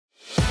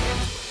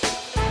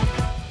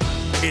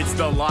It's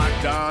the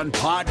Locked On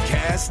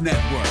Podcast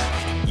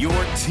Network, your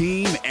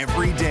team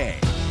every day.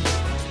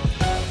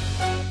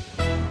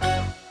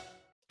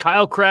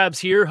 Kyle Krabs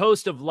here,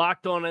 host of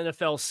Locked On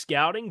NFL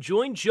Scouting.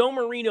 Join Joe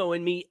Marino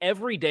and me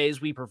every day as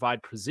we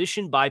provide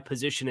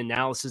position-by-position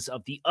analysis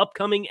of the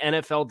upcoming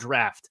NFL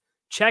Draft.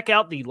 Check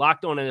out the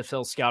Locked On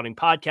NFL Scouting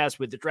podcast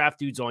with the Draft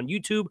Dudes on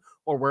YouTube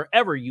or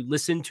wherever you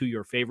listen to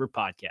your favorite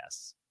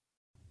podcasts.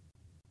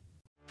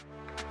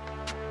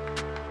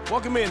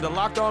 Welcome in to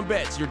Locked On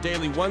Bets, your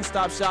daily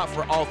one-stop shop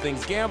for all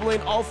things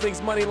gambling, all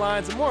things money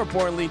lines, and more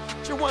importantly,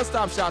 it's your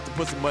one-stop shop to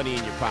put some money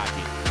in your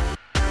pocket.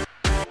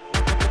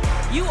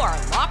 You are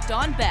Locked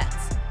On Bets,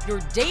 your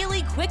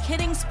daily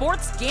quick-hitting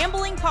sports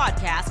gambling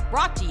podcast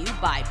brought to you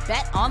by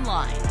Bet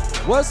Online.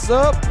 What's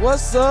up?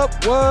 What's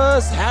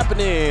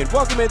happening?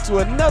 Welcome into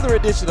another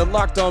edition of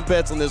Locked On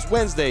Bets on this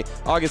Wednesday,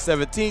 August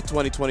 17th,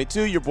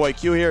 2022. Your boy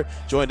Q here,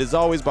 joined as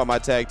always by my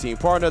tag team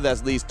partner.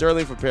 That's Lee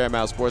Sterling from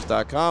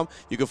ParamountSports.com.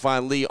 You can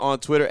find Lee on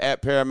Twitter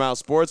at Paramount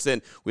Sports,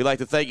 and we'd like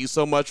to thank you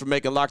so much for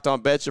making Locked On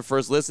Bets your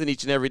first listen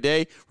each and every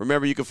day.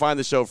 Remember, you can find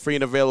the show free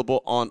and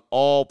available on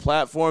all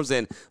platforms.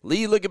 And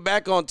Lee, looking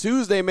back on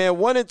Tuesday, man,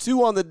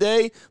 1-2 on the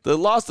day. They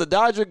lost the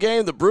Dodger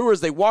game. The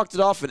Brewers, they walked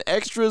it off in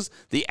extras.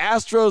 The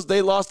Astros,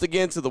 they lost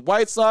again to the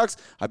White Sox.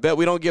 I bet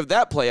we don't give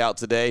that play out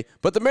today.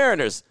 But the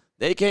Mariners,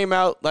 they came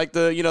out like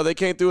they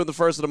came through in the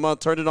first of the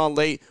month, turned it on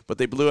late, but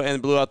they blew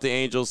out the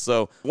Angels.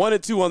 So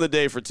 1-2 on the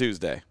day for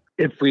Tuesday.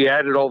 If we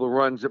added all the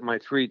runs that my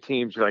three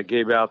teams that I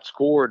gave out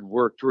scored,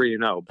 we're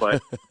 3-0.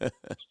 But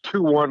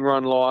 2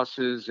 one-run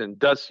losses, and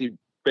Dusty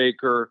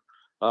Baker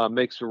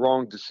makes the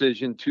wrong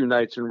decision 2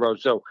 nights in a row.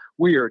 So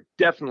we are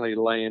definitely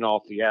laying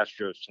off the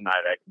Astros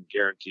tonight. I can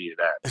guarantee you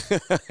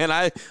that. And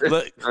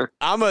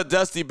I'm a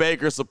Dusty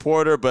Baker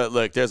supporter, but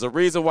look, there's a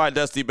reason why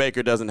Dusty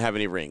Baker doesn't have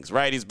any rings,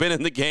 right? He's been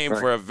in the game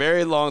for a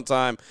very long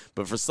time,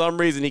 but for some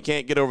reason he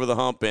can't get over the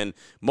hump. And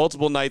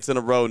multiple nights in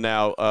a row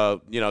now,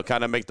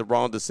 kind of make the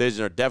wrong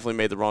decision, or definitely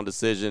made the wrong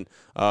decision,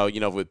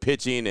 with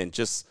pitching and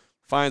just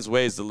finds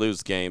ways to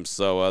lose games.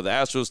 So the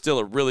Astros still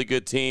a really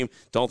good team.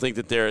 Don't think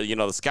that they're,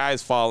 the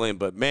sky's falling.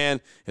 But,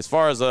 man, as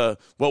far as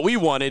what we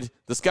wanted,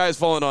 the sky's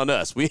falling on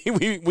us. We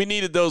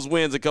needed those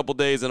wins a couple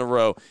days in a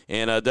row,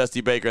 and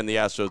Dusty Baker and the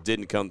Astros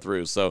didn't come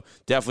through. So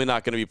definitely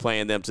not going to be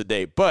playing them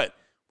today. But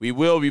we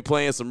will be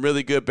playing some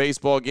really good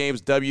baseball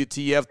games.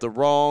 WTF, the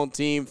wrong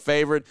team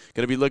favorite.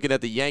 Going to be looking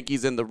at the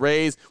Yankees and the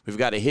Rays. We've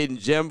got a hidden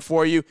gem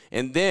for you.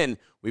 And then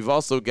we've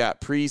also got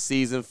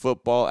preseason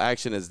football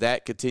action as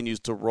that continues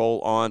to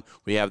roll on.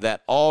 We have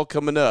that all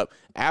coming up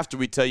after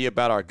we tell you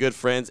about our good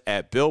friends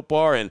at Built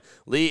Bar. And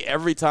Lee,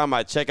 every time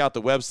I check out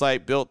the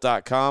website,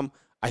 Built.com,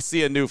 I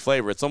see a new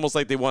flavor. It's almost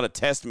like they want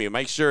to test me,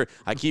 make sure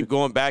I keep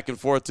going back and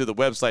forth to the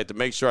website to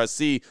make sure I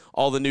see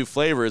all the new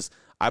flavors.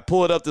 I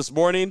pull it up this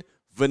morning.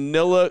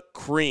 Vanilla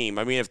cream.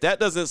 I mean, if that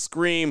doesn't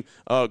scream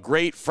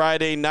great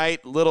Friday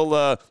night,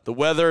 the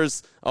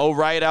weather's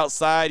right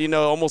outside,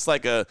 almost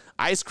like a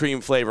ice cream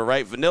flavor,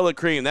 right? Vanilla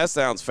cream. That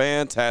sounds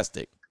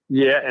fantastic.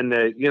 Yeah, and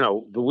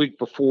the week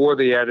before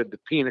they added the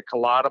pina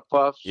colada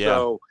puff,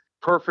 so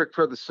perfect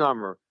for the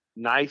summer.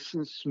 Nice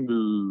and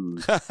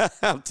smooth.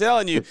 I'm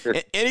telling you,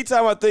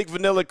 anytime I think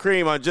vanilla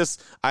cream,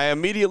 I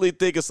immediately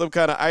think of some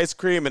kind of ice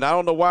cream, and I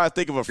don't know why I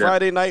think of a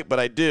Friday night,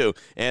 but I do.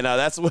 And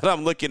that's what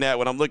I'm looking at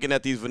when I'm looking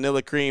at these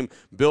vanilla cream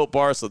Built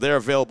Bars. So they're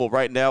available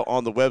right now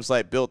on the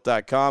website,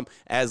 Built.com.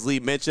 As Lee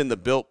mentioned, the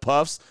Built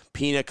Puffs,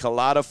 pina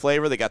colada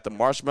flavor. They got the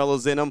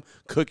marshmallows in them.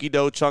 Cookie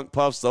dough chunk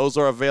puffs, those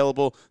are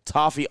available.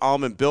 Toffee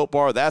almond Built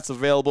Bar, that's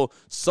available.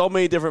 So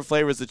many different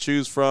flavors to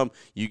choose from.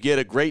 You get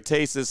a great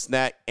tasting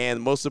snack,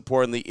 and most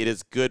importantly, it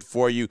is good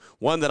for you.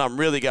 One that I'm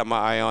really got my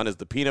eye on is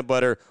the Peanut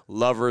Butter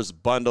Lovers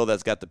Bundle.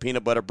 That's got the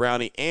peanut butter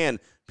brownie and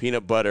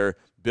peanut butter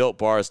Built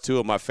Bars, 2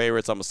 of my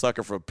favorites. I'm a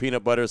sucker for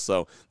peanut butter,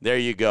 so there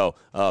you go.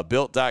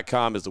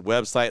 Built.com is the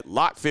website.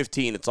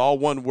 Lock15, it's all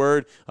one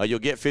word. You'll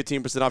get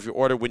 15% off your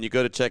order when you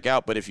go to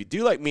checkout. But if you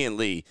do like me and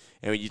Lee,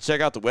 and when you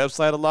check out the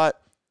website a lot,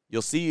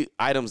 you'll see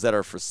items that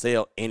are for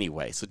sale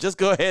anyway. So just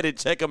go ahead and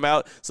check them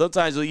out.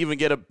 Sometimes you'll even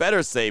get a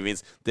better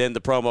savings than the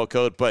promo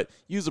code, but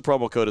use the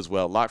promo code as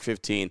well.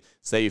 Lock15,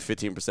 save you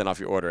 15% off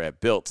your order at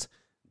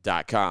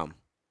Built.com.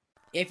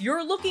 If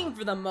you're looking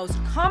for the most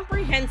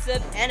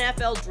comprehensive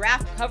NFL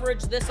draft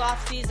coverage this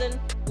offseason,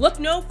 look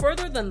no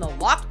further than the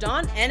Locked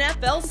On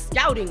NFL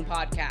Scouting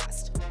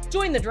Podcast.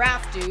 Join the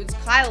Draft Dudes,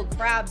 Kyle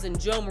Krabs and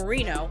Joe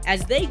Marino,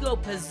 as they go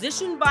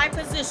position by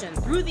position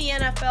through the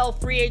NFL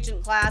free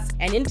agent class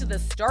and into the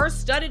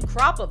star-studded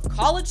crop of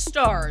college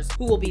stars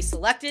who will be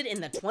selected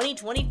in the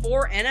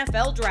 2024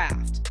 NFL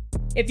Draft.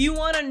 If you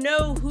want to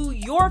know who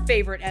your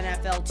favorite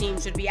NFL team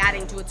should be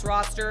adding to its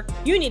roster,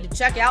 you need to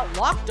check out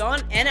Locked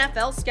On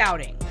NFL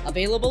Scouting,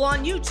 available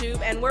on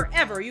YouTube and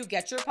wherever you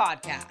get your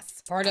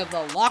podcasts. Part of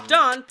the Locked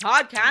On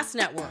Podcast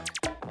Network,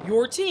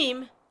 your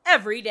team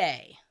every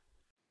day.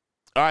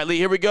 All right, Lee,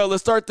 here we go.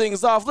 Let's start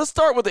things off. Let's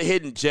start with a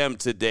hidden gem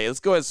today. Let's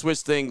go ahead and switch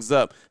things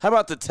up. How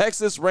about the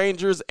Texas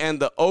Rangers and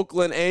the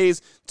Oakland A's,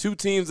 two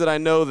teams that I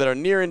know that are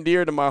near and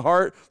dear to my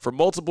heart for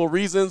multiple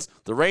reasons.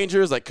 The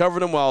Rangers, I covered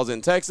them while I was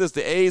in Texas.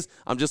 The A's,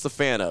 I'm just a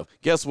fan of.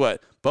 Guess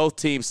what? Both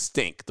teams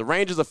stink. The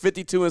Rangers are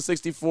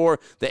 52-64.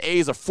 The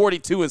A's are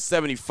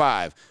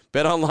 42-75.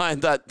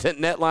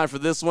 BetOnline.net line for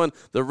this one.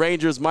 The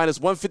Rangers minus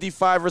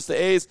 155 versus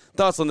the A's.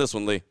 Thoughts on this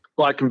one, Lee?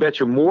 Well, I can bet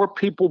you more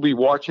people will be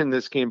watching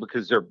this game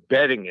because they're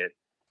betting it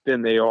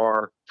than they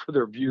are for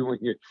their viewing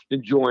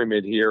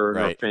enjoyment here and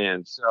right. our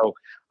fans. So,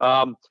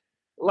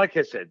 like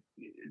I said,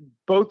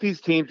 both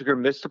these teams are going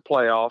to miss the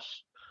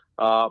playoffs,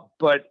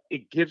 but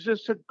it gives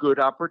us a good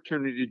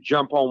opportunity to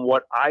jump on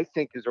what I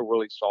think is a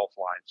really soft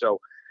line.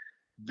 So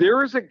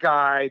there is a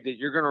guy that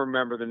you're going to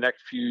remember the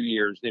next few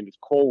years. His name is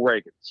Cole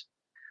Ragans.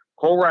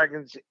 Cole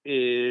Ragans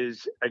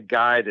is a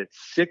guy that's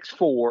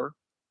 6'4",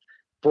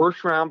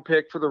 first-round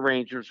pick for the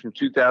Rangers from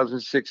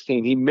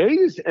 2016. He made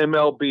his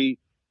MLB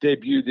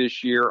debut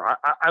this year.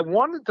 I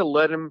wanted to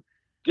let him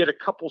get a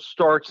couple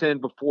starts in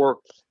before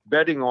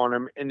betting on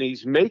him, and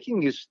he's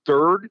making his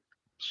third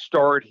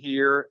start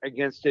here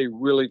against a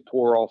really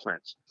poor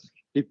offense.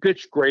 He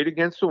pitched great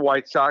against the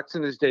White Sox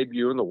in his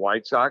debut, and the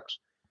White Sox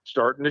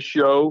starting to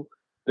show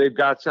they've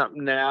got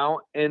something now.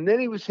 And then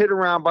he was hit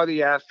around by the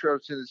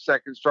Astros in the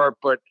second start,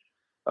 but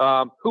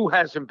who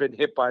hasn't been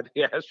hit by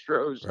the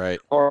Astros right.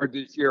 hard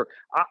this year?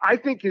 I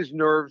think his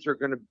nerves are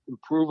going to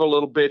improve a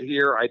little bit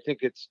here. I think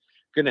it's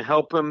going to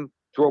help him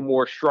throw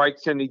more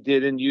strikes than he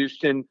did in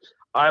Houston.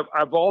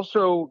 I've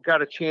also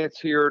got a chance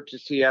here to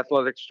see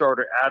Athletic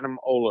starter Adam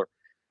Oller.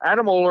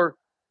 Adam Oller,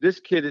 this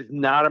kid is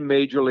not a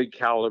major league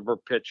caliber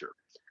pitcher.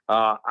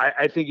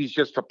 I think he's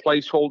just a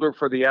placeholder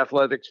for the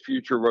Athletics'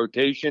 future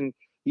rotation.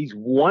 He's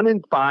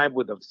 1-5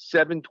 with a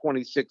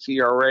 7.26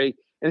 ERA, and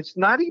it's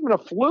not even a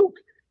fluke.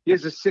 He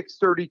has a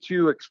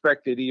 6.32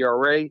 expected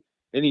ERA,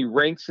 and he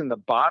ranks in the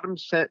bottom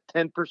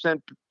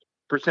 10%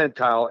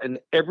 percentile in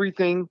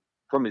everything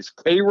from his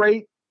K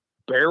rate,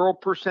 barrel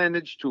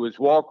percentage, to his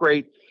walk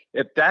rate.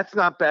 If that's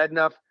not bad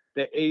enough,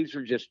 the A's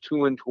are just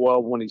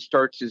 2-12 when he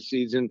starts his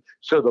season,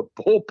 so the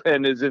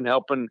bullpen isn't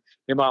helping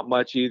him out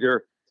much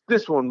either.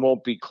 This one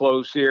won't be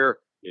close here.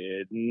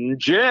 Hidden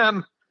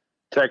gem,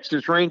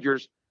 Texas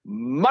Rangers,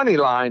 money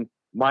line,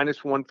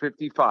 minus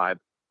 155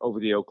 over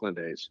the Oakland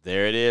A's.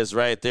 There it is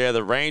right there.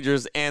 The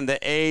Rangers and the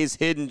A's,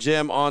 hidden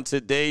gem on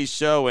today's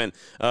show. And,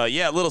 a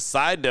little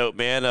side note,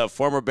 man,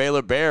 former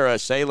Baylor Bear,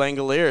 Shea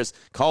Langoliers,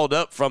 called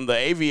up from the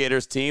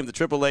Aviators team, the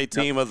AAA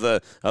team of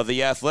the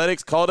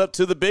Athletics, called up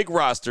to the big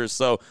rosters.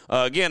 So,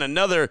 again,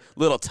 another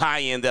little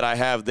tie-in that I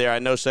have there. I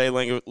know Shea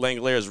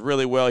Langoliers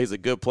really well. He's a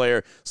good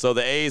player. So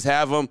the A's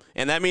have him,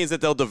 and that means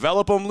that they'll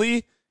develop him,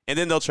 Lee, and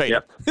then they'll trade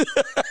him.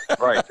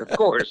 Right, of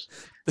course,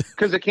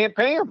 because they can't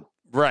pay him.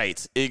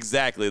 Right,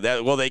 exactly.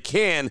 They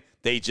can.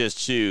 They just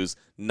choose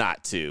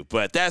not to.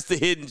 But that's the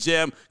hidden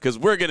gem, because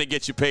we're going to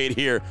get you paid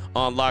here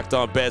on Locked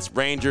On Bets.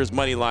 Rangers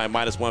money line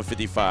minus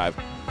 155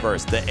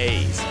 versus the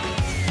A's.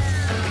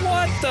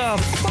 What the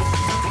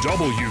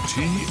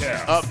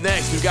WTF? Up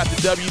next, we've got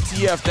the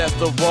WTF. That's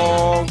the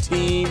wrong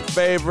team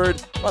favored.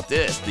 How about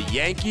this? The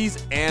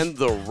Yankees and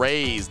the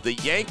Rays. The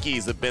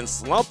Yankees have been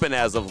slumping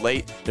as of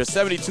late. They're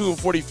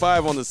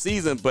 72-45 on the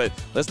season, but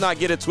let's not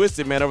get it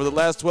twisted, man. Over the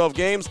last 12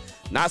 games,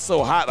 not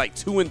so hot, like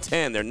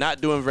 2-10. They're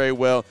not doing very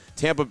well.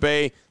 Tampa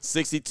Bay,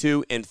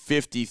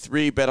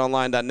 62-53.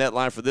 BetOnline.net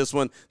line for this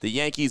one. The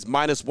Yankees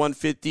minus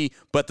 150,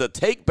 but the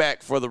take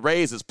back for the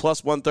Rays is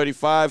plus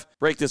 135.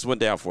 Break this one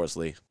down for us,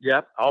 Lee.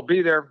 Yep, I'll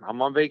be there.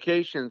 I'm on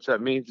vacation, so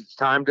it means it's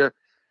time to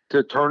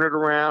turn it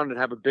around and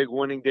have a big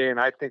winning day, and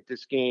I think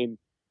this game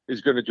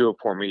is going to do it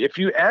for me. If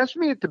you asked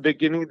me at the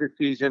beginning of the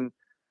season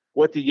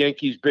what the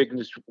Yankees'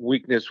 biggest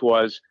weakness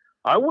was,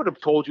 I would have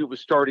told you it was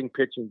starting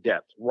pitching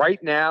depth.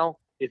 Right now,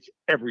 it's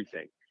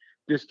everything.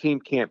 This team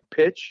can't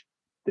pitch.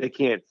 They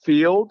can't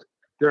field.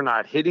 They're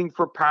not hitting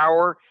for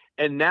power.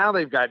 And now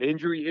they've got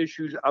injury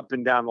issues up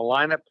and down the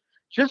lineup.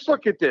 Just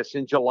look at this.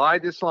 In July,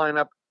 this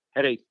lineup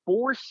had a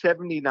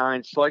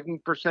 .479 slugging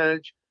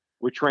percentage,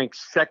 which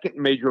ranks second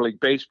in Major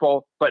League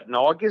Baseball. But in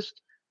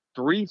August,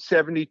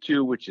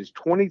 .372, which is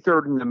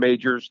 23rd in the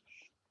majors,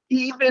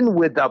 even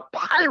with the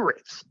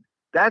Pirates.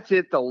 That's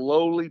it, the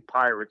lowly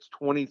Pirates,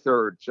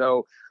 23rd.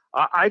 So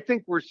I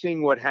think we're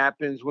seeing what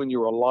happens when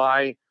you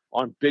rely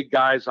on big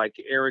guys like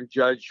Aaron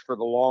Judge for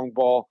the long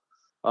ball.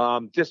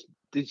 Just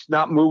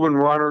not moving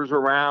runners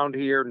around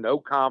here, no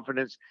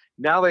confidence.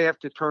 Now they have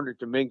to turn to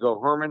Domingo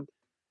Herman.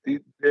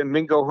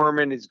 Domingo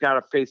Herman has got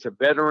to face a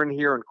veteran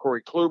here in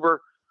Corey Kluber.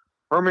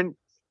 Herman,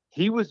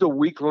 he was the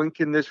weak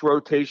link in this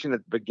rotation at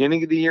the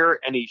beginning of the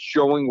year, and he's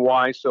showing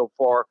why so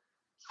far.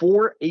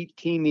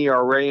 4.18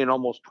 ERA in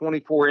almost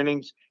 24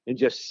 innings and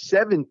just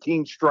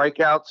 17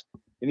 strikeouts.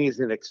 And he has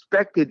an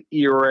expected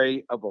ERA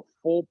of a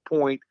full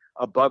point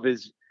above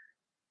his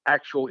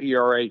actual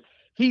ERA.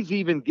 He's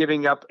even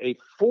giving up a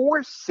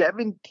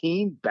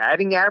 .417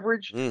 batting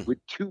average with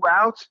 2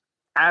 outs.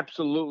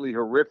 Absolutely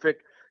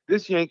horrific.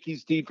 This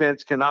Yankees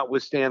defense cannot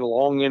withstand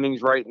long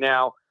innings right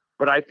now,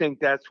 but I think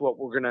that's what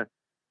we're going to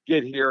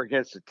get here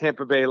against the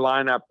Tampa Bay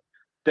lineup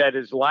that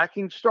is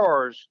lacking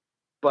stars,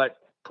 but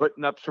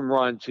putting up some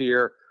runs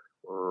here.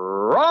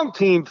 Wrong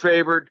team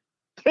favored.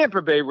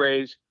 Tampa Bay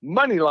Rays,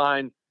 money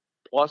line,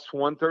 plus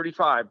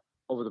 135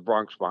 over the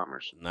Bronx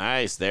Bombers.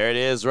 Nice. There it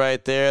is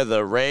right there.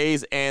 The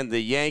Rays and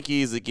the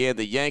Yankees. Again,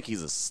 the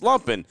Yankees are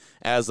slumping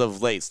as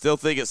of late. Still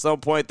think at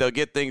some point they'll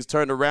get things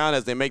turned around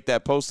as they make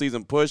that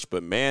postseason push.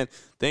 But, man,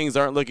 things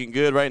aren't looking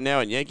good right now,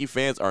 and Yankee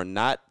fans are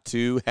not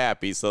too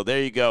happy. So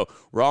there you go.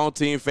 Wrong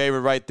team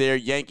favorite right there.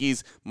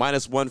 Yankees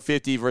minus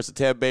 150 versus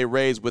Tampa Bay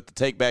Rays, with the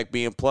takeback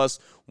being plus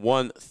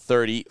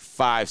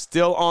 135.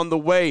 Still on the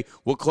way.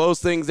 We'll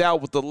close things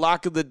out with the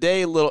lock of the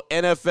day, a little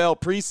NFL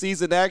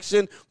preseason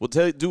action.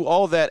 We'll do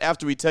all that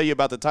after we tell you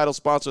about the title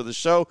sponsor of the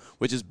show,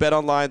 which is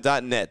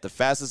betonline.net, the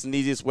fastest and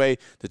easiest way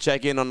to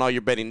check in on all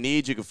your betting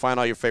needs. You can find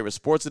all your favorite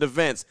sports and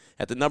events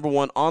at the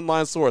 #1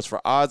 online source for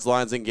odds,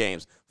 lines, and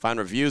games. Find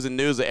reviews and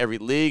news of every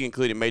league,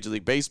 including Major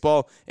League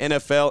Baseball,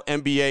 NFL,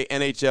 NBA,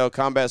 NHL,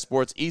 combat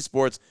sports,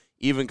 esports,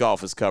 even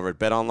golf is covered.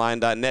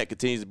 BetOnline.net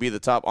continues to be the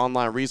top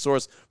online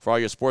resource for all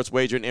your sports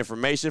wagering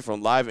information,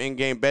 from live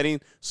in-game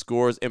betting,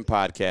 scores, and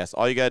podcasts.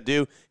 All you got to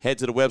do, head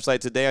to the website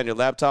today on your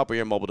laptop or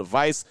your mobile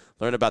device.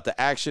 Learn about the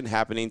action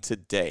happening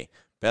today.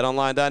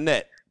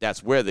 BetOnline.net,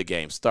 that's where the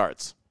game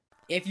starts.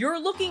 If you're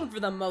looking for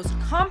the most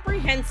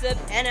comprehensive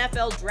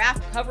NFL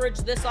draft coverage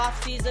this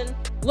offseason,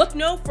 look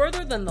no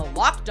further than the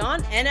Locked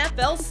On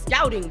NFL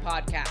Scouting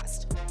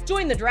Podcast.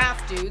 Join the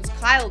draft dudes,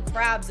 Kyle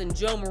Krabs and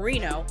Joe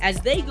Marino,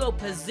 as they go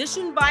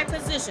position by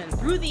position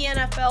through the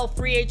NFL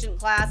free agent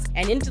class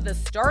and into the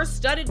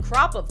star-studded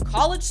crop of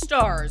college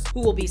stars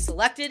who will be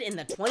selected in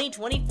the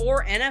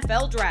 2024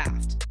 NFL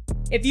Draft.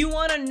 If you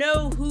want to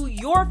know who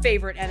your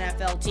favorite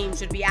NFL team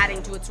should be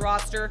adding to its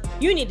roster,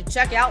 you need to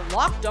check out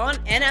Locked On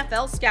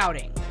NFL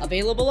Scouting,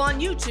 available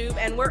on YouTube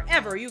and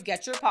wherever you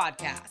get your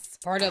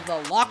podcasts. Part of the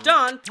Locked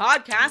On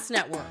Podcast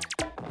Network,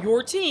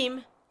 your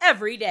team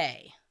every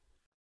day.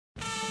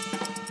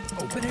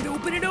 Open it,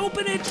 open it,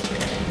 open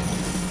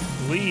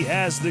it! Lee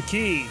has the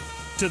key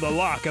to the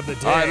lock of the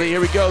day. All right, Lee,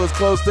 here we go. Let's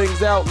close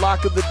things out.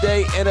 Lock of the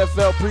day,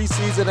 NFL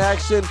preseason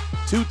action.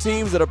 Two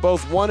teams that are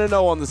both 1-0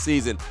 on the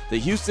season, the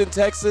Houston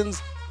Texans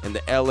and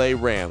the LA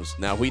Rams.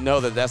 Now, we know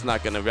that that's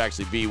not going to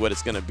actually be what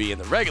it's going to be in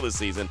the regular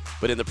season,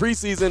 but in the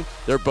preseason,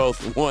 they're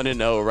both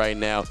 1-0 right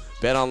now.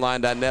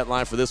 BetOnline.net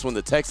line for this one,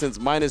 the Texans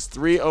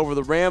 -3 over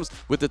the Rams,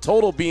 with the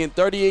total being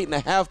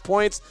 38.5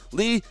 points.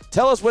 Lee,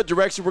 tell us what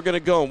direction we're going to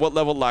go and what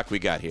level lock we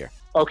got here.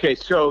 Okay,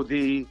 so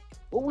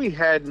what we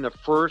had in the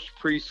first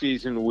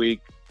preseason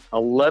week,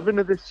 11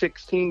 of the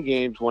 16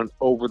 games went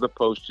over the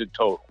posted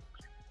total.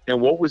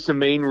 And what was the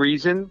main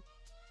reason?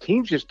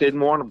 Teams just didn't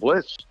want to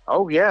blitz.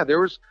 Oh, yeah, there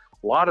was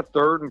a lot of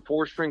third and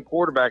fourth string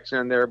quarterbacks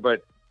in there,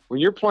 but when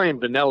you're playing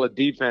vanilla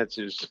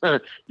defenses,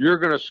 you're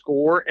going to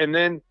score. And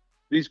then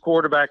these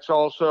quarterbacks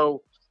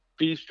also,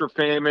 feast or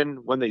famine.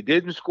 When they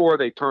didn't score,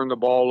 they turned the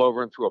ball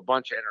over and threw a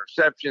bunch of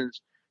interceptions,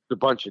 a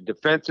bunch of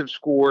defensive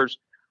scores.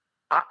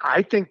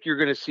 I think you're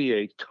going to see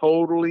a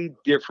totally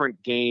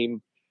different game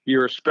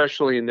here,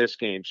 especially in this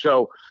game.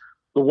 So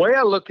the way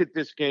I look at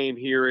this game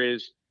here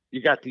is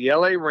you got the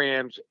LA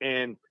Rams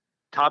and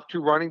top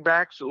two running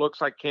backs. It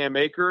looks like Cam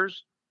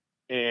Akers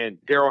and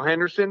Darrell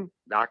Henderson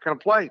not going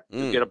to play.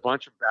 You get a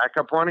bunch of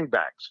backup running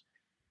backs.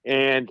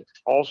 And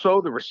also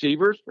the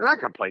receivers, they're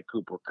not going to play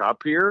Cooper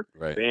Kupp here.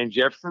 Right. Van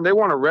Jefferson, they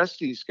want to rest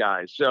these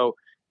guys. So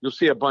you'll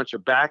see a bunch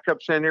of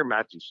backups in there.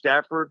 Matthew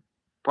Stafford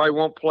probably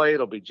won't play.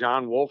 It'll be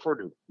John Wolford,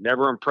 who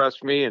never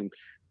impressed me, and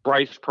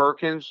Bryce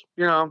Perkins.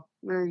 You know,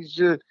 he's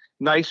a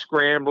nice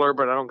scrambler,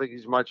 but I don't think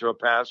he's much of a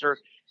passer.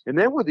 And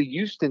then with the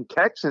Houston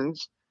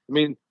Texans, I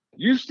mean,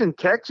 Houston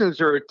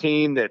Texans are a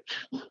team that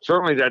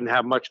certainly doesn't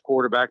have much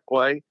quarterback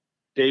play.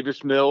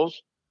 Davis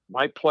Mills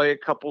might play a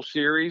couple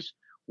series.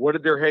 What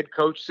did their head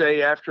coach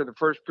say after the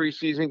first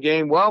preseason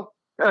game? Well,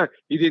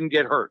 he didn't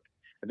get hurt.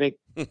 I think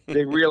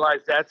they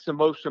realized that's the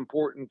most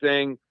important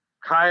thing.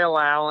 Kyle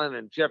Allen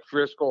and Jeff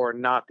Driscoll are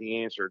not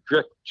the answer.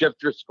 Jeff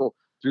Driscoll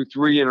threw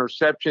 3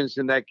 interceptions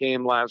in that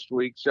game last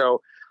week.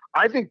 So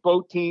I think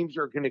both teams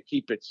are going to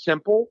keep it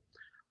simple.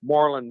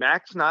 Marlon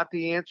Mack's not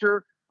the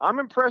answer. I'm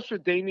impressed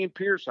with Dameon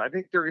Pierce. I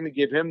think they're going to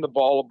give him the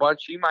ball a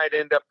bunch. He might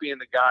end up being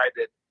the guy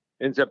that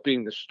ends up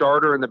being the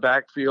starter in the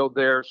backfield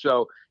there.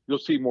 So you'll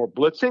see more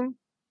blitzing.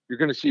 You're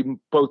going to see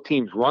both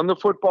teams run the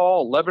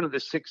football. 11 of the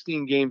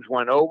 16 games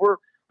went over.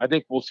 I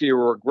think we'll see a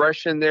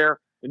regression there.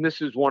 And this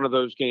is one of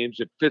those games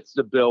that fits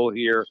the bill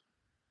here.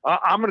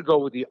 I'm going to go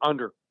with the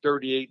under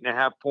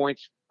 38.5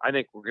 points. I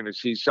think we're going to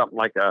see something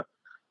like a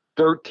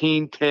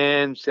 13-10,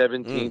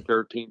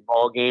 17-13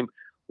 ball game.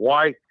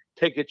 Why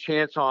take a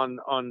chance on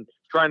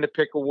trying to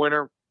pick a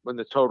winner when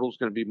the total is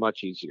going to be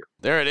much easier?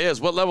 There it is.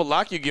 What level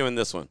lock you giving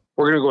this one?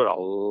 We're going to go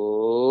to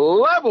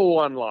level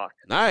 1 lock.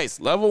 Nice.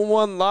 Level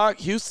 1 lock.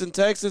 Houston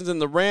Texans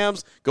and the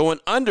Rams going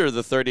under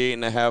the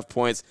 38.5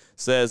 points,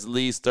 says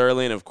Lee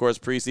Sterling. Of course,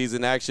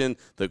 preseason action.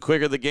 The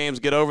quicker the games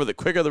get over, the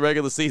quicker the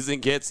regular season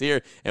gets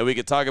here, and we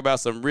can talk about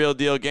some real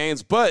deal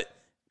games. But,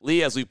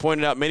 Lee, as we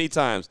pointed out many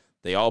times,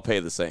 They all pay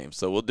the same.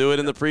 So we'll do it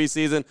in the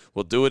preseason.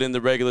 We'll do it in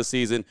the regular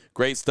season.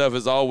 Great stuff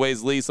as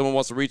always, Lee. Someone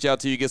wants to reach out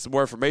to you, get some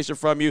more information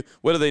from you.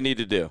 What do they need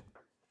to do?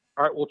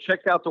 All right, well,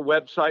 check out the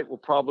website. We'll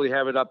probably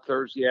have it up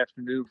Thursday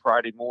afternoon,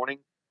 Friday morning.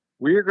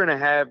 We're going to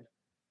have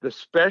the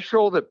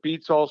special that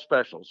beats all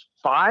specials.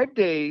 5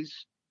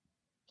 days,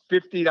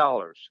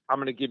 $50. I'm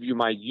going to give you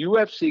my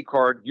UFC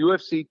card,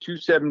 UFC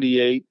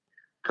 278,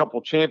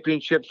 couple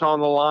championships on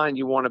the line.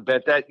 You want to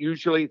bet that.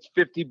 Usually it's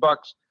 $50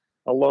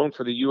 alone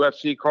for the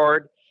UFC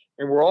card.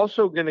 And we're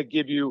also going to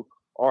give you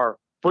our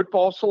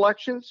football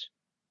selections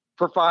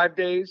for 5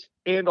 days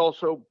and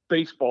also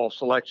baseball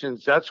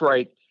selections. That's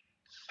right,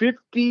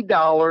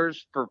 $50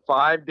 for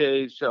 5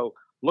 days. So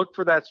look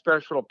for that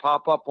special to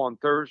pop up on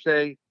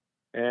Thursday.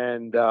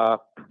 And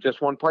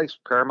just one place,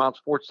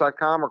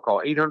 ParamountSports.com, or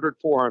call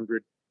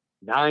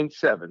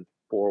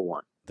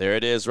 800-400-9741. There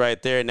it is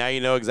right there. Now you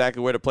know exactly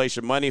where to place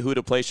your money, who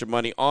to place your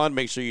money on.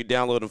 Make sure you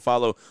download and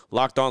follow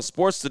Locked On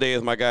Sports Today,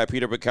 as my guy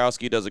Peter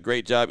Bukowski does a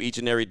great job each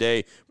and every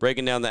day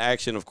breaking down the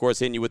action, of course,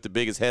 hitting you with the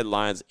biggest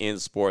headlines in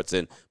sports.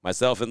 And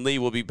myself and Lee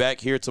will be back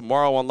here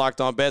tomorrow on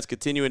Locked On Bets,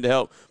 continuing to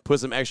help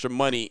put some extra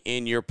money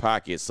in your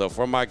pocket. So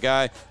for my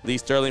guy, Lee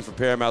Sterling from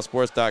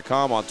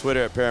ParamountSports.com, on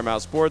Twitter at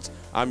Paramount Sports,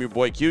 I'm your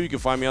boy Q. You can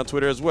find me on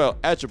Twitter as well,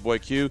 at your boy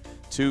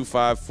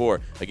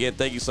Q254. Again,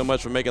 thank you so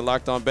much for making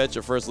Locked On Bets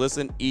your first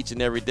listen each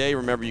and every day.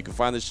 Remember, you can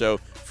find the show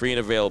free and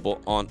available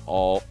on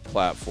all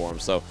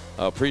platforms. So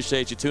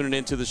appreciate you tuning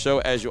into the show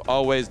as you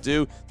always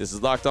do. This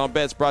is Locked On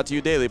Bets, brought to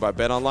you daily by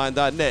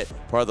BetOnline.net,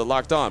 part of the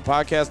Locked On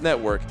Podcast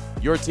Network,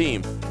 your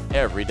team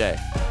every day.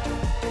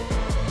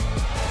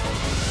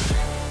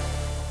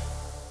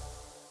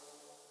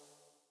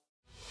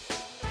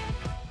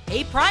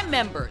 Hey, Prime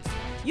members,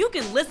 you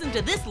can listen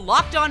to this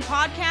Locked On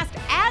podcast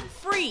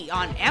ad-free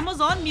on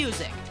Amazon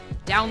Music.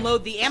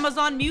 Download the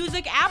Amazon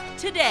Music app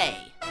today.